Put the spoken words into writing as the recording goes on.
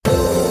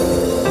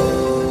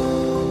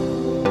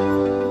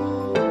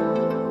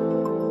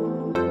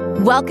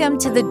Welcome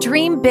to the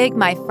Dream Big,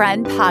 My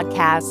Friend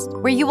podcast,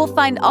 where you will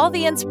find all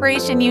the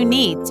inspiration you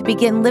need to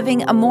begin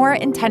living a more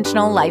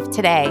intentional life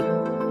today.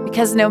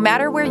 Because no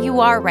matter where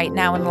you are right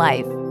now in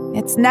life,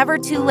 it's never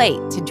too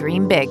late to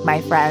dream big, my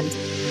friend.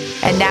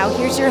 And now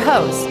here's your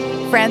host,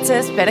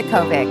 Frances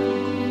Vidakovic.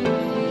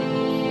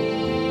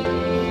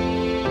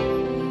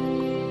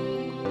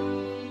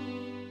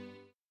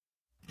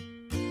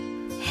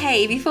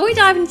 Hey, before we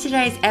dive into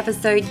today's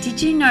episode,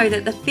 did you know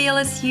that the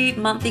Fearless You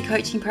monthly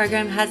coaching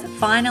program has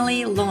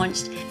finally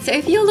launched? So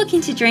if you're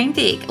looking to dream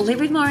big, live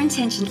with more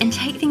intention, and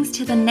take things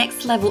to the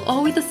next level,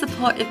 all with the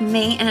support of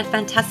me and a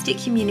fantastic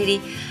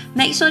community,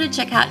 make sure to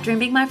check out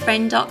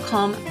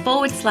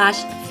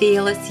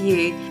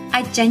dreambigmyfriend.com/fearlessyou.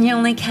 I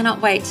genuinely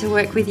cannot wait to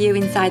work with you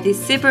inside this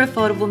super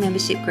affordable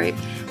membership group.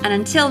 And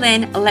until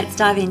then, let's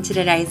dive into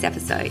today's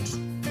episode.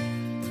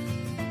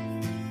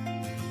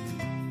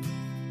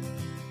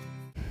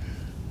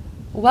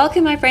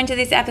 Welcome, my friend, to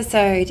this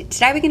episode.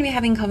 Today we're going to be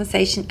having a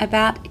conversation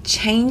about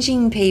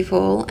changing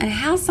people and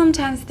how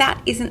sometimes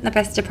that isn't the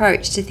best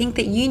approach, to think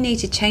that you need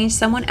to change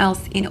someone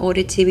else in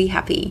order to be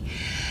happy.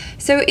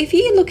 So if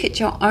you look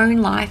at your own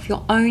life,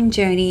 your own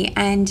journey,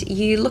 and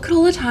you look at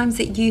all the times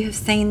that you have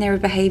seen there are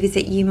behaviors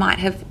that you might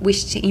have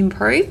wished to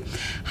improve,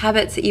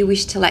 habits that you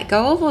wish to let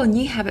go of, or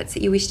new habits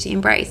that you wish to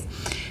embrace,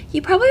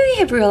 you probably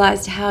have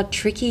realized how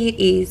tricky it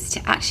is to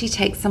actually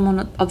take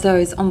someone of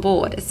those on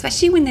board,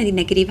 especially when they're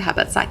negative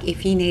habits, like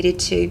if you needed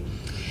to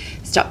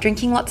stop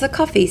drinking lots of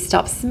coffee,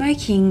 stop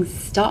smoking,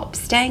 stop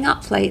staying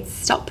up late,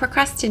 stop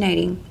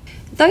procrastinating.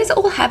 Those are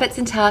all habits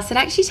and tasks that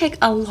actually take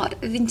a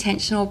lot of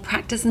intentional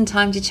practice and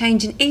time to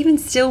change, and even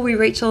still we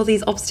reach all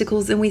these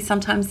obstacles and we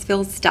sometimes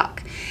feel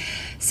stuck.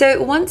 So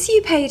once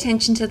you pay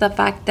attention to the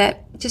fact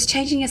that just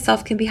changing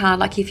yourself can be hard,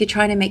 like if you're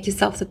trying to make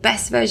yourself the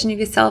best version of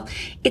yourself,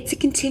 it's a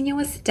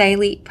continuous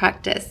daily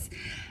practice.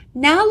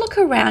 Now look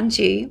around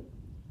you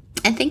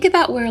and think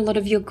about where a lot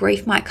of your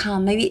grief might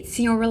come. Maybe it's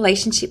in your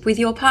relationship with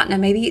your partner,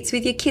 maybe it's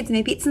with your kids,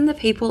 maybe it's in the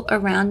people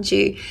around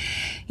you.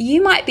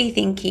 You might be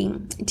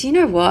thinking, do you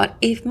know what?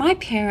 If my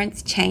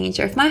parents changed,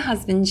 or if my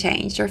husband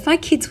changed, or if my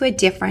kids were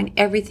different,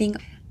 everything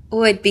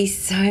would be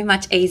so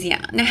much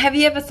easier. Now, have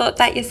you ever thought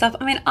that yourself?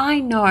 I mean, I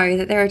know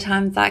that there are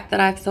times like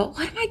that I've thought,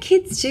 why do my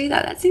kids do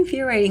that? That's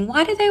infuriating.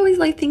 Why do they always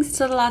leave things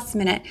to the last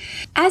minute?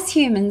 As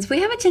humans, we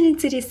have a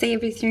tendency to see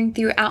everything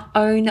through our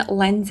own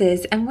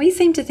lenses, and we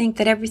seem to think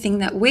that everything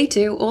that we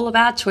do, all of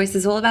our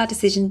choices, all of our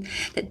decisions,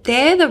 that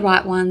they're the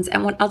right ones,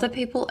 and what other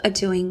people are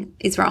doing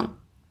is wrong.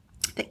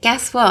 But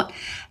guess what?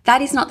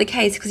 That is not the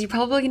case, because you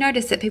probably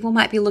notice that people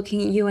might be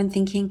looking at you and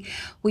thinking,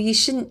 well, you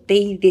shouldn't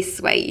be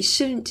this way, you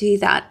shouldn't do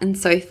that, and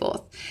so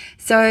forth.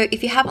 So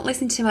if you haven't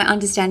listened to my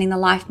Understanding the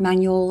Life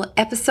Manual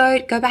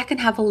episode, go back and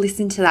have a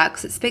listen to that,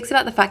 because it speaks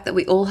about the fact that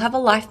we all have a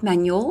life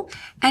manual.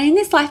 And in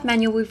this life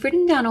manual, we've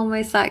written down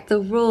almost like the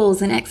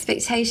rules and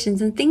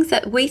expectations and things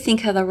that we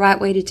think are the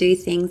right way to do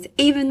things,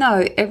 even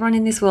though everyone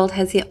in this world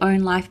has their own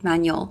life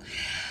manual.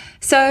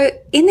 So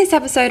in this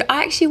episode,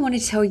 I actually want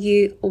to tell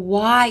you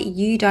why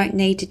you don't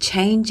need to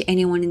change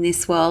anyone in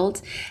this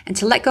world and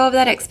to let go of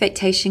that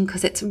expectation,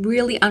 because it's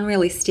really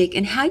unrealistic,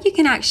 and how you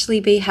can actually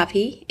be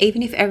happy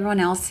even if everyone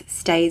else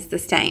stays the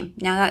same.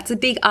 Now, that's a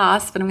big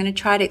ask, but I'm going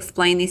to try to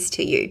explain this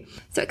to you.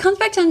 So it comes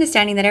back to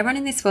understanding that everyone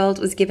in this world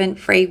was given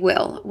free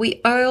will.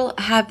 We all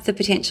have the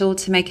potential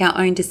to make our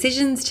own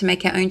decisions, to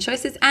make our own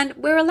choices, and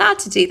we're allowed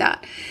to do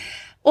that.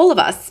 All of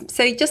us.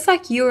 So just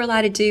like you're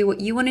allowed to do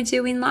what you want to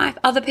do in life,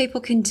 other people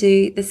can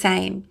do the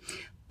same.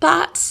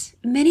 But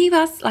many of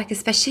us, like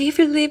especially if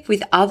we live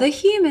with other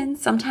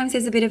humans, sometimes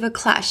there's a bit of a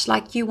clash.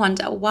 Like you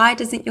wonder, why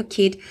doesn't your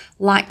kid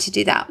like to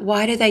do that?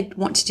 Why do they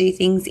want to do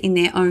things in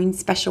their own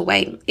special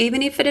way?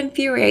 Even if it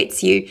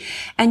infuriates you,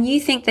 and you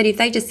think that if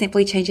they just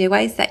simply change their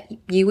ways, that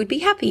you would be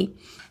happy.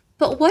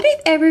 But what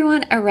if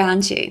everyone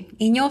around you,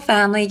 in your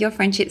family, your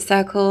friendship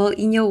circle,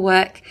 in your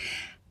work,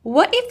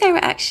 what if they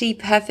were actually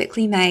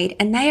perfectly made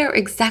and they are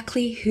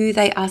exactly who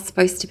they are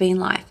supposed to be in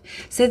life?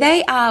 So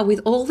they are, with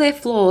all their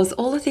flaws,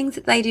 all the things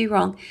that they do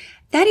wrong,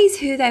 that is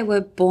who they were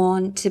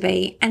born to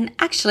be. And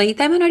actually,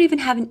 they might not even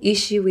have an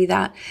issue with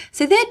that.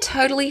 So they're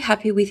totally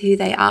happy with who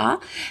they are,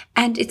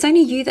 and it's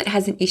only you that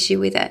has an issue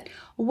with it.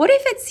 What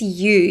if it's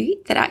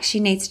you that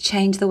actually needs to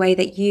change the way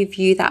that you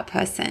view that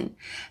person?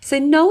 So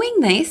knowing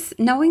this,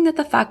 knowing that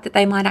the fact that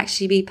they might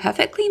actually be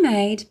perfectly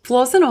made,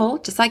 flaws and all,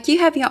 just like you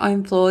have your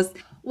own flaws,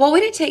 what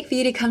would it take for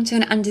you to come to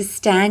an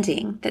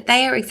understanding that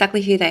they are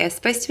exactly who they are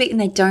supposed to be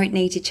and they don't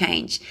need to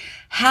change?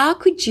 How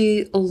could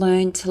you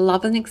learn to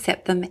love and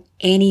accept them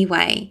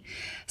anyway?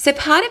 So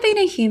part of being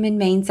a human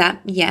means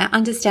that,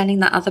 understanding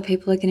that other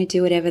people are going to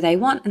do whatever they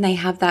want and they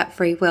have that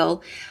free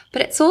will.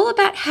 But it's all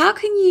about how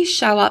can you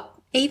show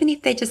up even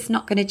if they're just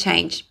not going to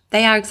change.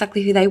 They are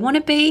exactly who they want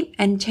to be,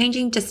 and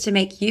changing just to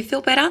make you feel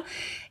better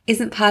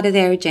isn't part of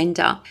their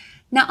agenda.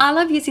 Now, I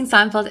love using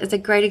Seinfeld as a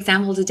great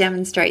example to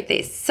demonstrate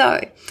this. So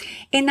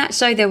in that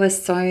show, there were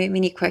so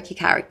many quirky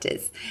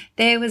characters.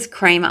 There was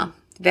Kramer,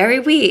 very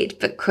weird,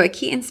 but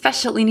quirky and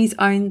special in his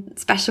own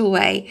special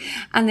way.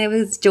 And there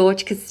was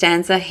George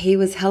Costanza. He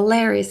was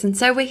hilarious, and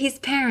so were his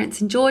parents.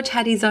 And George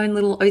had his own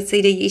little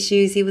OCD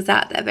issues. He was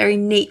that very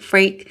neat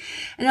freak.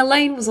 And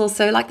Elaine was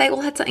also like, they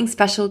all had something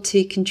special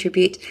to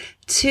contribute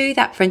to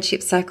that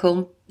friendship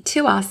circle,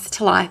 to us,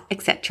 to life,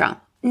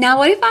 etc. Now,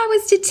 what if I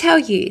was to tell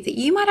you that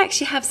you might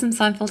actually have some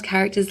Seinfeld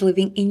characters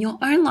living in your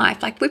own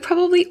life? Like, we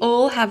probably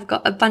all have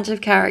got a bunch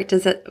of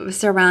characters that are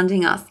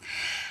surrounding us.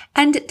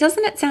 And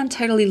doesn't it sound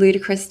totally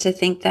ludicrous to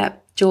think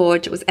that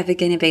George was ever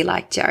going to be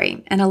like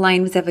Jerry, and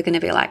Elaine was ever going to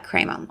be like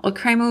Kramer, or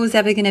Kramer was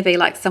ever going to be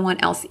like someone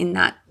else in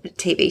that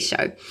TV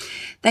show?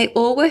 They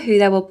all were who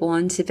they were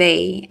born to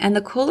be. And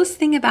the coolest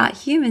thing about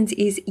humans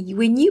is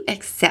when you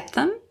accept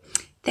them,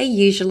 they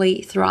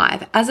usually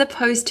thrive, as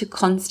opposed to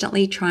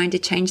constantly trying to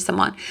change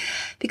someone.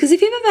 Because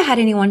if you've ever had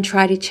anyone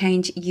try to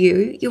change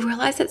you, you'll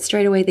realize that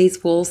straight away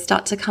these walls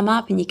start to come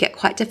up and you get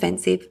quite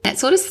defensive. It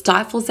sort of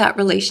stifles that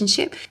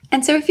relationship.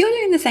 And so if you're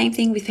doing the same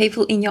thing with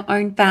people in your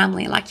own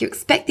family, like you're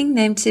expecting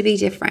them to be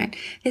different,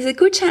 there's a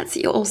good chance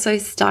that you're also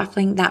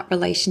stifling that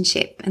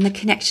relationship and the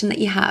connection that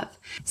you have.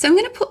 So I'm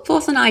going to put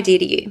forth an idea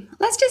to you.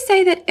 Let's just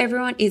say that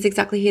everyone is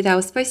exactly who they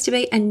were supposed to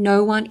be and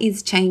no one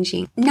is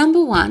changing.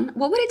 Number one,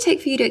 what would it take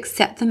for you to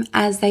accept them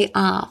as they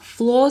are,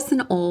 flaws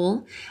and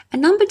all?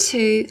 And number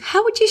two,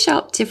 how would you show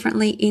up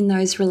differently in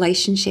those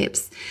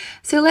relationships?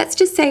 So let's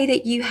just say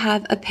that you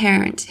have a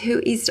parent who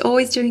is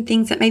always doing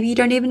things that maybe you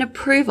don't even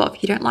approve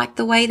of. You don't like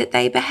the way that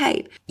they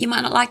behave. You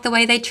might not like the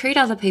way they treat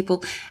other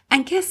people.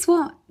 And guess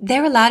what?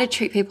 They're allowed to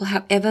treat people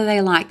however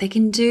they like. They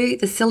can do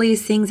the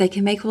silliest things. They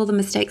can make all the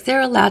mistakes.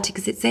 They're allowed to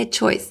because it's their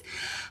choice.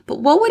 But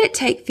what would it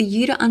take for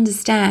you to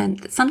understand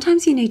that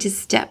sometimes you need to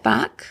step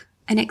back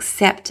and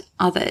accept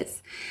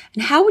others?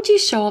 And how would you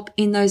show up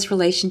in those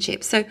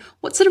relationships? So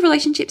what sort of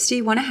relationships do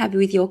you want to have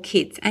with your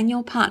kids and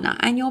your partner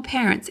and your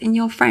parents and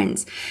your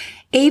friends?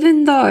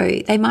 Even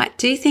though they might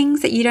do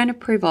things that you don't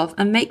approve of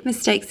and make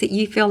mistakes that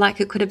you feel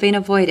like it could have been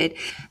avoided.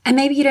 And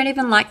maybe you don't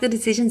even like the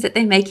decisions that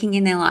they're making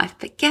in their life.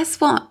 But guess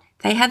what?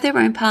 They have their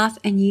own path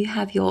and you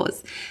have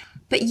yours.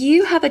 But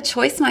you have a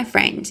choice, my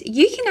friend.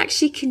 You can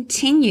actually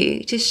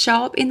continue to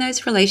show up in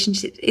those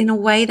relationships in a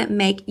way that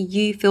make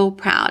you feel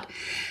proud.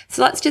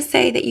 So let's just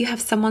say that you have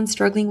someone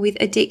struggling with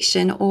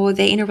addiction, or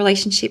they're in a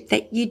relationship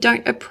that you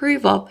don't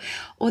approve of,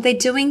 or they're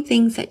doing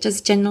things that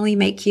just generally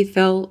make you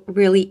feel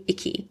really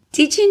icky.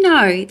 Did you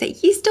know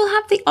that you still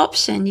have the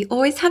option? You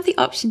always have the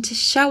option to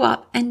show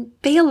up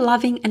and be a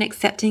loving and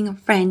accepting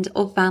friend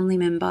or family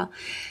member.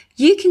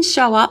 You can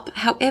show up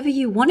however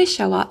you want to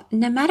show up,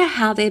 no matter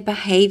how they're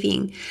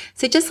behaving.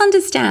 So just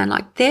understand,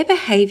 like, their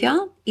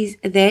behavior is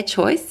their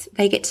choice.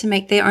 They get to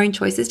make their own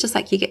choices, just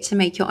like you get to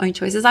make your own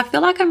choices. I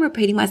feel like I'm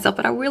repeating myself,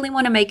 but I really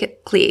want to make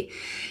it clear.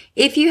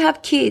 If you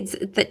have kids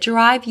that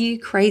drive you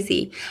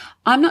crazy,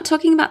 I'm not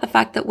talking about the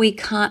fact that we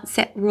can't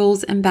set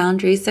rules and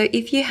boundaries. So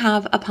if you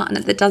have a partner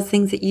that does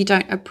things that you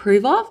don't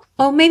approve of,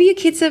 or maybe your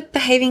kids are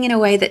behaving in a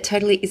way that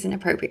totally isn't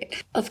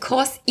appropriate, of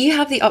course, you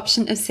have the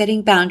option of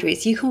setting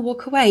boundaries. You can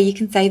walk away. You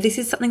can say, this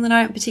is something that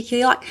I don't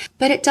particularly like.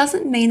 But it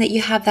doesn't mean that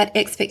you have that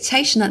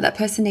expectation that that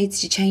person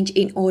needs to change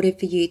in order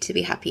for you to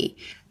be happy.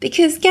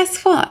 Because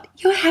guess what?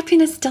 Your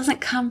happiness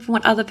doesn't come from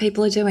what other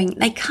people are doing.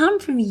 They come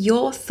from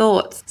your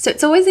thoughts. So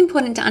it's always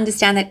important to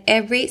understand that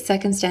every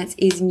circumstance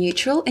is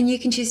neutral and you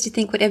can choose to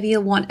think whatever you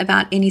want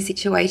about any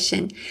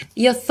situation.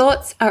 Your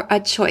thoughts are a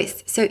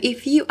choice. So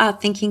if you are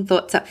thinking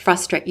thoughts that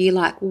frustrate you,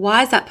 like,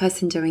 why is that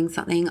person doing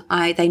something?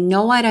 They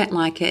know I don't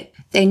like it.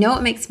 They know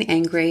it makes me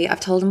angry. I've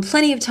told them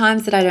plenty of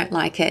times that I don't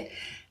like it.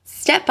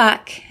 Step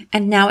back,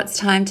 and now it's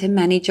time to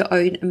manage your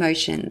own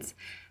emotions.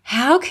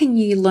 How can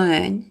you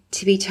learn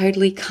to be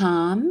totally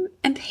calm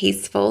and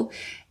peaceful,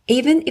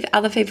 even if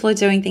other people are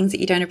doing things that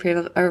you don't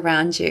approve of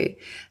around you?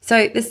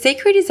 So the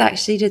secret is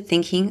actually to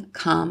thinking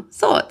calm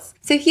thoughts.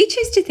 So if you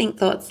choose to think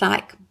thoughts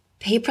like,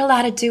 people are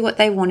allowed to do what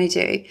they want to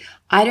do,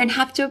 I don't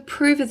have to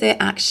approve of their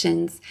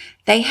actions,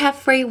 they have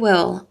free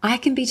will, I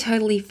can be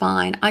totally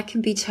fine, I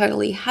can be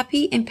totally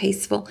happy and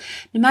peaceful,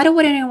 no matter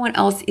what anyone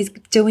else is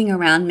doing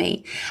around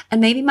me.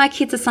 And maybe my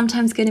kids are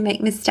sometimes going to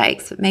make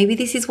mistakes, but maybe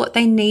this is what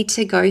they need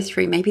to go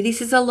through. Maybe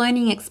this is a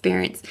learning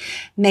experience.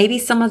 Maybe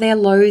some of their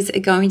lows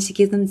are going to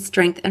give them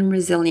strength and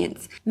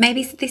resilience.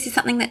 Maybe this is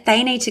something that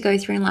they need to go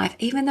through in life,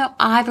 even though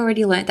I've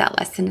already learned that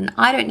lesson and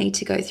I don't need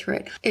to go through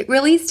it. It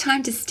really is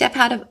time to step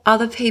out of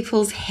other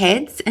people's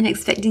heads and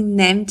expecting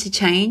them to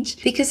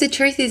change, because the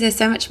truth is there's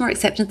so much more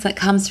acceptance that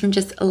comes from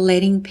just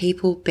letting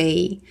people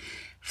be.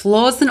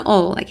 Flaws and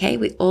all, okay?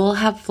 We all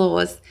have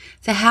flaws.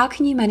 So how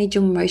can you manage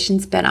your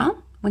emotions better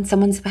when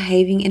someone's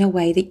behaving in a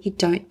way that you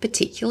don't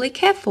particularly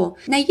care for?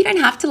 Now, you don't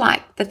have to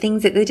like the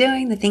things that they're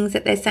doing, the things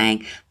that they're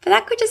saying, but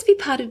that could just be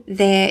part of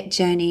their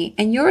journey.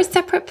 And you're a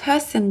separate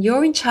person.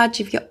 You're in charge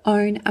of your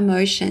own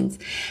emotions.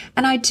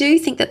 And I do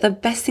think that the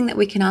best thing that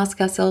we can ask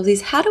ourselves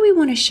is, how do we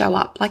want to show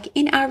up? Like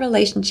in our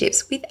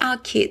relationships with our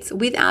kids,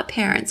 with our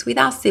parents, with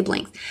our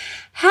siblings.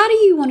 How do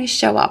you want to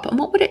show up? And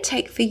what would it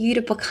take for you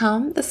to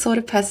become the sort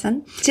of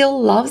person who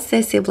still loves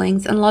their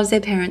siblings and loves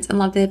their parents and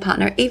loves their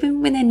partner, even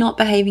when they're not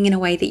behaving in a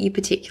way that you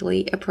particularly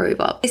particularly approve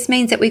of. This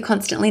means that we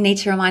constantly need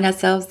to remind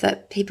ourselves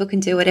that people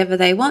can do whatever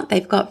they want.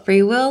 They've got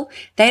free will.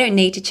 They don't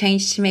need to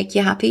change to make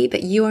you happy,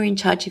 but you are in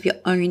charge of your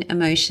own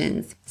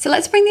emotions. So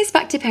let's bring this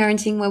back to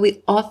parenting, where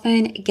we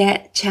often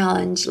get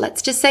challenged.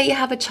 Let's just say you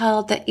have a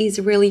child that is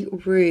really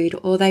rude,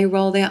 or they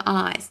roll their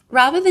eyes.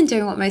 Rather than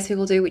doing what most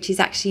people do, which is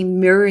actually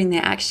mirroring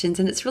their actions,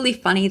 and it's really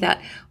funny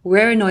that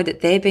we're annoyed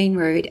that they're being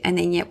rude, and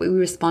then yet we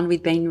respond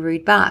with being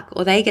rude back,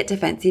 or they get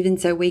defensive and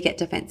so we get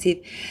defensive.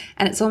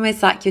 And it's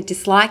almost like you're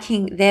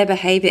disliking their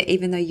behavior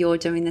even though you're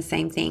doing the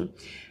same thing.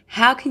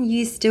 How can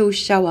you still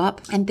show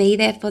up and be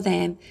there for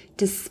them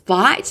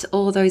despite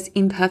all those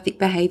imperfect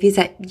behaviors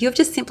that you've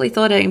just simply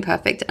thought are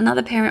imperfect?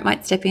 Another parent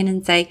might step in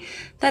and say,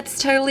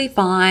 that's totally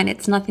fine.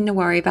 It's nothing to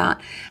worry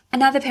about.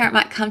 Another parent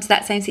might come to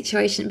that same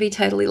situation and be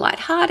totally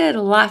lighthearted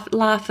or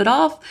laugh it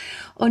off,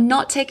 or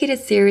not take it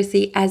as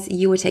seriously as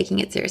you were taking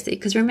it seriously.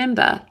 Because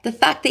remember, the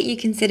fact that you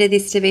consider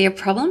this to be a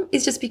problem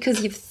is just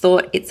because you've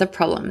thought it's a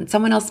problem.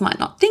 Someone else might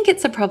not think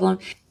it's a problem,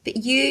 but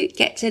you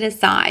get to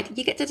decide.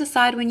 You get to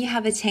decide when you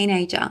have a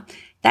teenager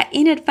that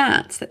in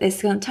advance that they're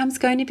sometimes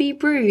going to be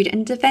rude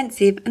and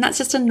defensive, and that's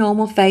just a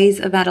normal phase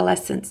of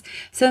adolescence.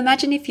 So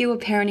imagine if you were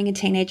parenting a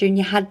teenager and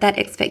you had that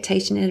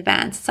expectation in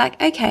advance. It's like,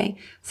 okay,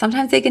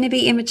 sometimes they're going to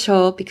be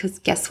immature because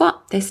guess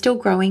what? They're still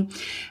growing.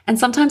 And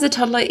sometimes a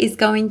toddler is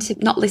going to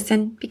not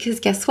listen because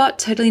guess what?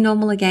 Totally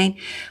normal again.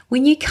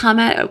 When you come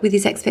at it with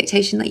this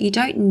expectation that you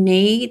don't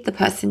need the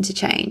person to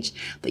change,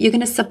 but you're going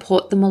to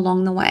support them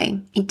along the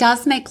way, it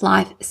does make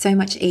life so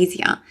much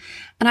easier.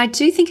 And I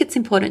do think it's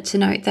important to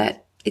note that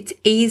it's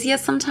easier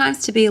sometimes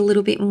to be a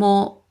little bit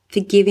more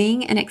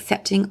forgiving and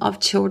accepting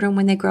of children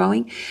when they're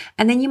growing.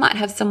 And then you might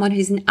have someone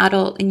who's an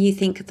adult and you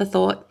think the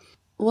thought,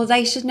 well,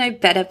 they should know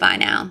better by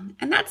now.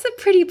 And that's a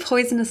pretty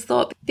poisonous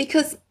thought,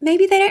 because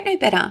maybe they don't know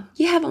better.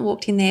 You haven't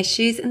walked in their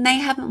shoes and they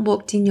haven't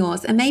walked in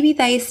yours. And maybe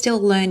they are still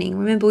learning.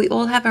 Remember, we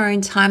all have our own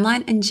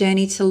timeline and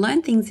journey to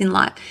learn things in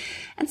life.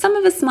 And some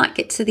of us might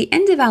get to the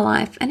end of our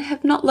life and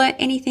have not learned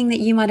anything that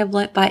you might have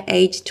learnt by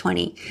age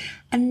 20.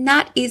 And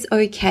that is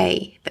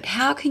okay. But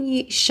how can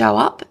you show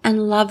up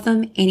and love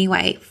them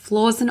anyway,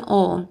 flaws and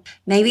all?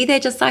 Maybe they're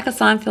just like a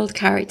Seinfeld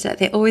character.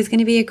 They're always going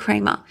to be a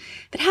Kramer.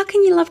 But how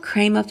can you love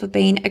Kramer for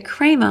being a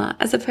Kramer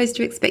as opposed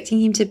to expecting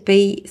him to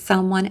be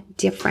someone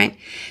different?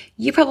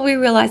 You probably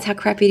realize how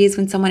crappy it is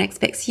when someone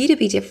expects you to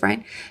be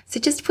different. So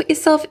just put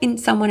yourself in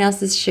someone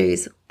else's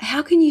shoes.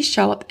 How can you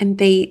show up and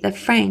be the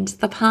friend,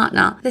 the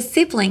partner, the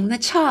sibling, the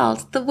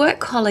child, the work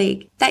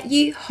colleague that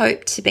you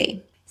hope to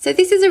be? So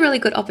this is a really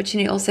good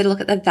opportunity also to look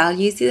at the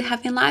values you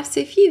have in life. So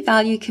if you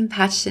value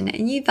compassion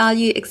and you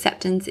value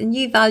acceptance and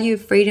you value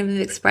freedom of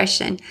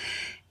expression,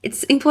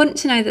 it's important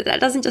to know that that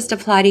doesn't just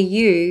apply to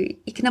you.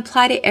 It can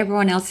apply to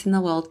everyone else in the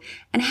world.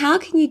 And how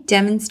can you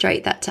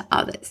demonstrate that to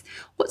others?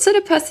 What sort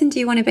of person do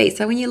you want to be?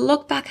 So when you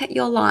look back at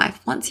your life,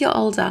 once you're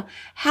older,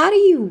 how do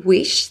you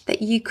wish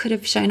that you could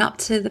have shown up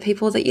to the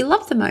people that you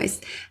love the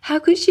most? How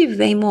could you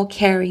be more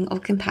caring or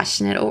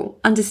compassionate or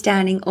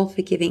understanding or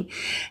forgiving?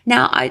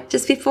 Now,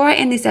 before I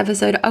end this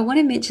episode, I want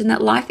to mention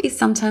that life is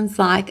sometimes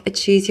like a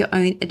choose your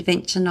own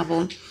adventure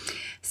novel.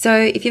 So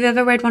if you've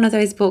ever read one of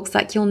those books,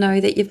 you'll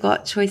know that you've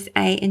got choice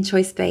A and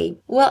choice B.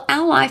 Well,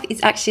 our life is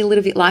actually a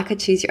little bit like a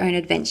choose your own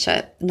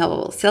adventure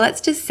novel. So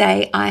let's just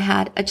say I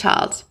had a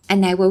child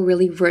and they were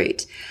really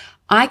rude.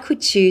 I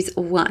could choose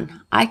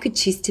one. I could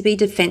choose to be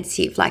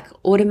defensive,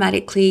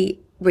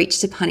 automatically reach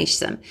to punish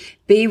them,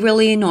 be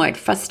really annoyed,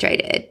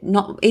 frustrated,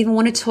 not even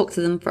want to talk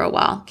to them for a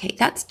while. Okay,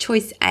 that's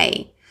choice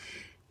A.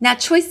 Now,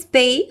 choice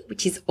B,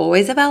 which is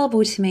always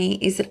available to me,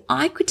 is that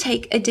I could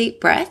take a deep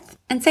breath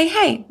and say,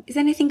 hey, is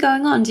anything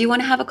going on? Do you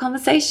want to have a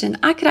conversation?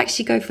 I could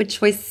actually go for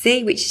choice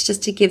C, which is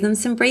just to give them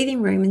some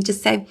breathing room and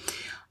just say,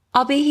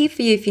 I'll be here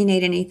for you if you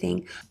need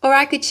anything. Or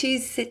I could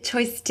choose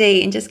choice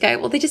D and just go,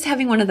 well, they're just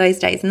having one of those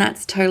days and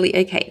that's totally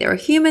okay. They're a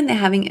human, they're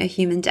having a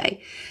human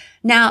day.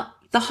 Now,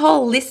 the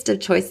whole list of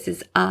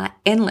choices are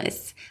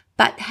endless,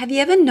 but have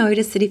you ever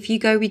noticed that if you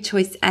go with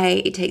choice A,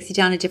 it takes you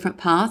down a different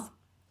path?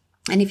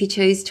 And if you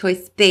choose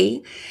choice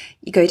B,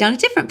 you go down a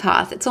different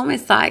path. It's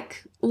almost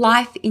like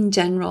life in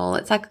general.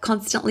 It's like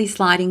constantly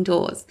sliding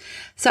doors.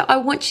 So I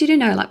want you to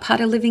know, part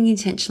of living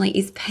intentionally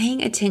is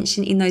paying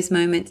attention in those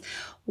moments.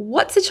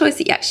 What's the choice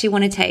that you actually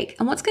want to take?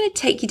 And what's going to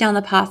take you down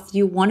the path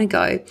you want to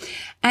go?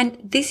 And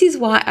this is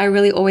why I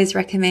really always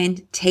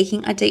recommend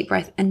taking a deep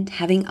breath and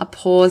having a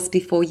pause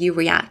before you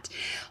react.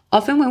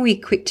 Often when we're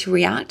quick to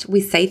react,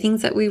 we say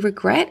things that we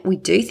regret, we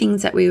do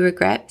things that we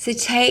regret. So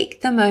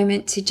take the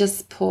moment to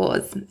just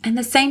pause. And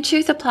the same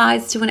truth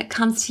applies to when it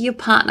comes to your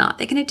partner.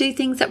 They're going to do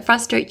things that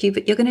frustrate you,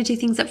 but you're going to do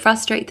things that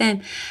frustrate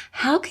them.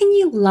 How can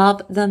you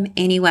love them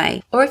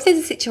anyway? Or if there's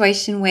a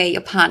situation where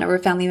your partner or a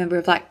family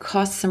member have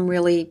crossed some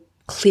really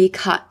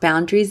clear-cut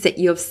boundaries that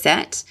you have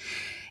set,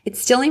 it's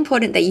still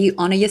important that you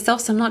honor yourself.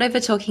 So I'm not ever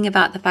talking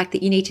about the fact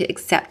that you need to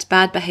accept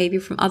bad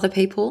behavior from other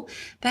people,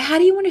 but how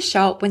do you want to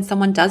show up when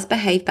someone does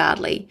behave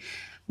badly?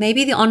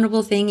 Maybe the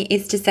honorable thing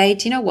is to say,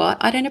 do you know what?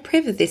 I don't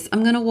approve of this.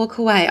 I'm going to walk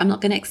away. I'm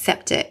not going to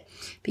accept it.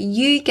 But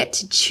you get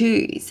to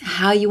choose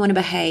how you want to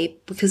behave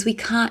because we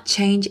can't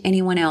change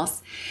anyone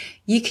else.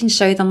 you can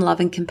show them love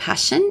and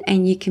compassion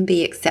and you can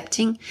be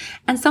accepting.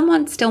 And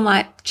someone still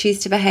might choose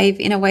to behave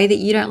in a way that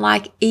you don't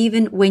like,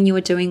 even when you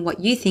are doing what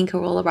you think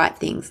are all the right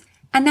things.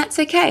 And that's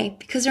okay,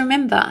 because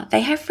remember,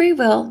 they have free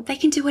will. They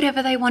can do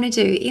whatever they want to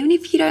do, even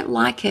if you don't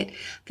like it.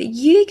 But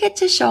you get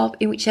to show up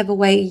in whichever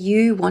way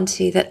you want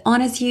to, that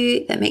honors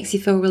you, that makes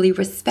you feel really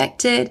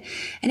respected.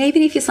 And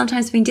even if you're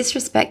sometimes being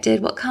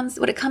disrespected,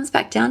 what it comes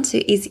back down to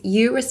is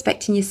you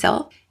respecting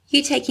yourself,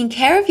 you taking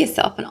care of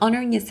yourself and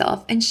honoring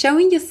yourself and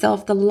showing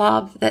yourself the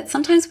love that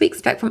sometimes we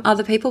expect from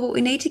other people, but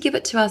we need to give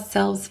it to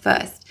ourselves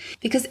first.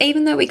 Because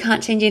even though we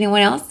can't change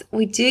anyone else,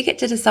 we do get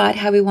to decide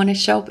how we want to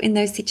show up in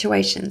those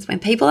situations. When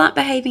people aren't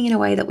behaving in a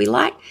way that we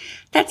like,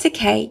 that's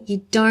okay. You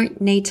don't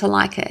need to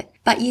like it.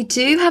 But you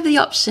do have the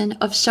option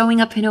of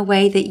showing up in a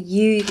way that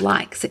you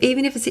like. So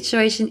even if a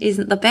situation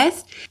isn't the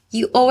best,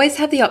 you always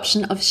have the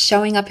option of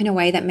showing up in a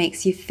way that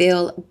makes you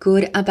feel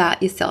good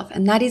about yourself.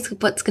 And that is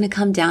what's going to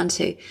come down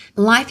to.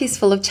 Life is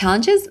full of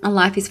challenges and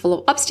life is full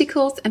of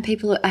obstacles, and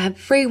people have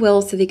free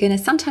will. So they're going to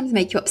sometimes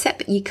make you upset,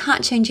 but you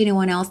can't change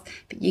anyone else.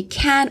 But you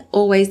can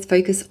always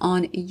focus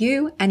on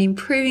you and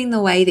improving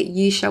the way that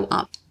you show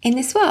up in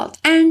this world.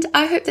 And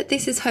I hope that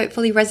this has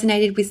hopefully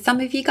resonated with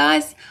some of you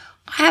guys.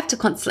 I have to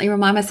constantly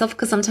remind myself,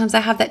 because sometimes I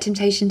have that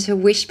temptation to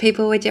wish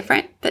people were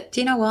different. But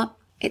do you know what?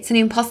 It's an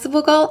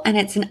impossible goal and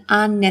it's an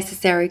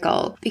unnecessary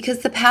goal, because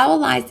the power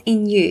lies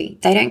in you.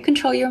 They don't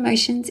control your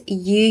emotions.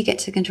 You get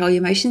to control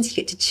your emotions. You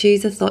get to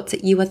choose the thoughts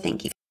that you are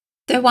thinking.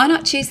 So why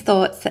not choose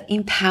thoughts that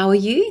empower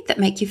you, that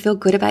make you feel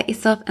good about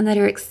yourself, and that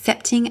are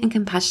accepting and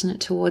compassionate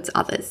towards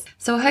others?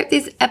 So I hope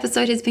this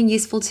episode has been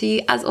useful to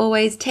you. As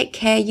always, take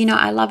care. You know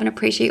I love and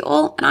appreciate you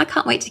all, and I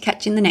can't wait to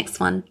catch you in the next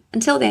one.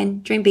 Until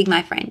then, dream big,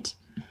 my friend.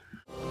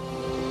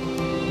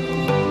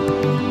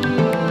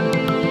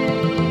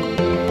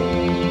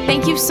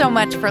 Thank you so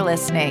much for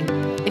listening.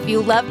 If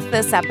you loved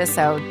this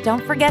episode,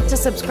 don't forget to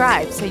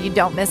subscribe so you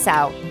don't miss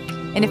out.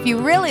 And if you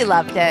really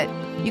loved it,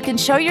 you can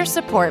show your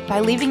support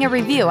by leaving a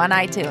review on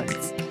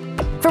iTunes.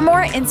 For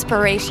more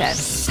inspiration,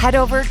 head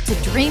over to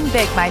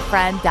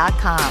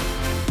dreambigmyfriend.com,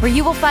 where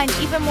you will find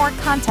even more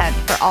content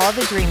for all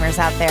the dreamers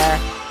out there.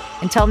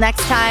 Until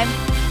next time,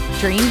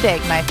 dream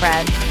big, my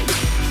friend.